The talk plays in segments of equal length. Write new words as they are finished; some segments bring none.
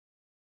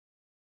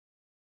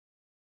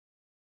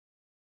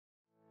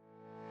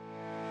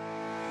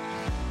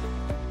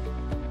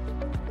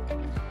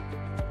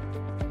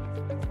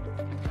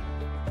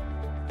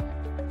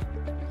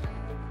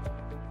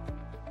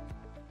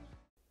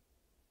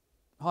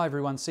Hi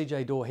everyone,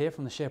 CJ Dore here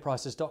from the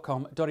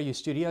SharePrices.com.au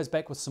studios,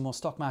 back with some more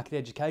stock market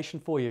education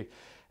for you.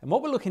 And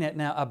what we're looking at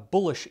now are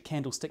bullish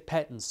candlestick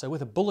patterns. So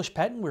with a bullish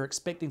pattern, we're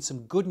expecting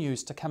some good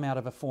news to come out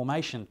of a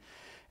formation.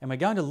 And we're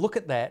going to look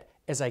at that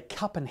as a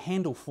cup and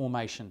handle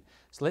formation.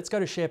 So let's go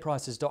to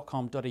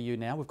SharePrices.com.au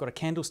now. We've got a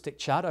candlestick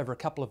chart over a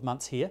couple of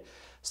months here.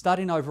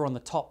 Starting over on the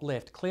top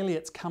left, clearly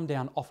it's come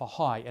down off a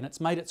high and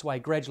it's made its way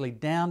gradually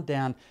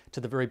down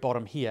to the very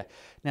bottom here.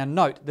 Now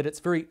note that it's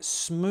very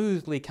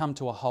smoothly come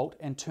to a halt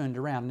and turned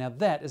around. Now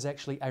that is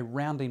actually a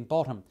rounding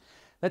bottom.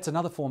 That's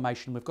another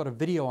formation. We've got a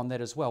video on that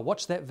as well.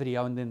 Watch that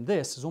video, and then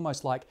this is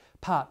almost like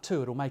part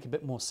two. It'll make a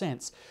bit more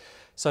sense.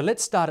 So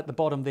let's start at the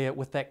bottom there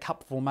with that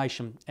cup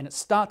formation, and it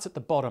starts at the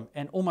bottom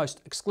and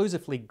almost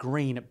exclusively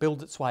green. It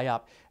builds its way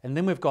up, and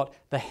then we've got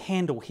the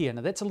handle here.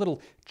 Now that's a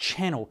little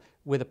channel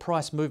where the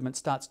price movement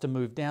starts to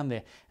move down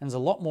there, and there's a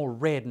lot more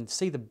red, and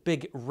see the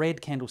big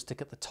red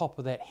candlestick at the top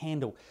of that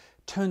handle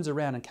turns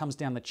around and comes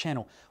down the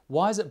channel.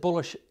 Why is it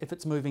bullish if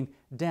it's moving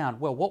down?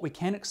 Well, what we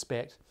can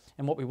expect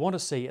and what we want to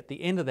see at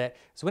the end of that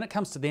is when it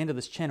comes to the end of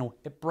this channel,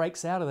 it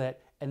breaks out of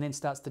that and then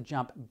starts to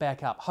jump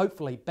back up,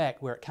 hopefully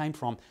back where it came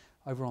from,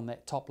 over on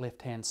that top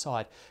left hand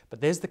side.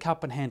 But there's the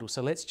cup and handle.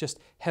 So let's just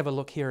have a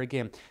look here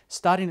again.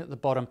 Starting at the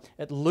bottom,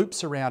 it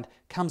loops around,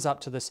 comes up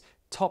to this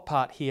top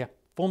part here,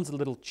 forms a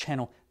little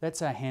channel.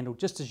 That's our handle,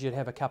 just as you'd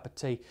have a cup of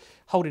tea,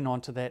 holding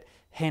on to that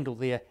handle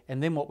there.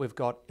 And then what we've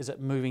got is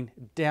it moving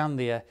down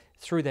there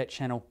through that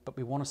channel, but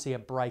we want to see a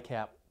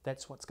breakout.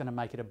 That's what's going to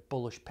make it a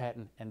bullish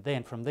pattern. And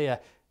then from there,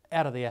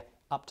 out of there,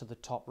 up to the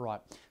top right.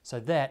 So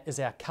that is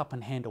our cup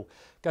and handle.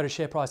 Go to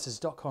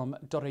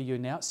shareprices.com.au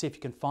now, see if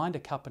you can find a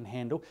cup and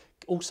handle.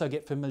 Also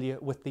get familiar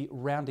with the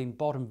rounding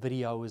bottom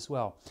video as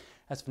well.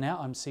 As for now,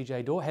 I'm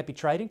CJ Dore. Happy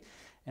trading,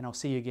 and I'll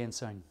see you again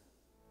soon.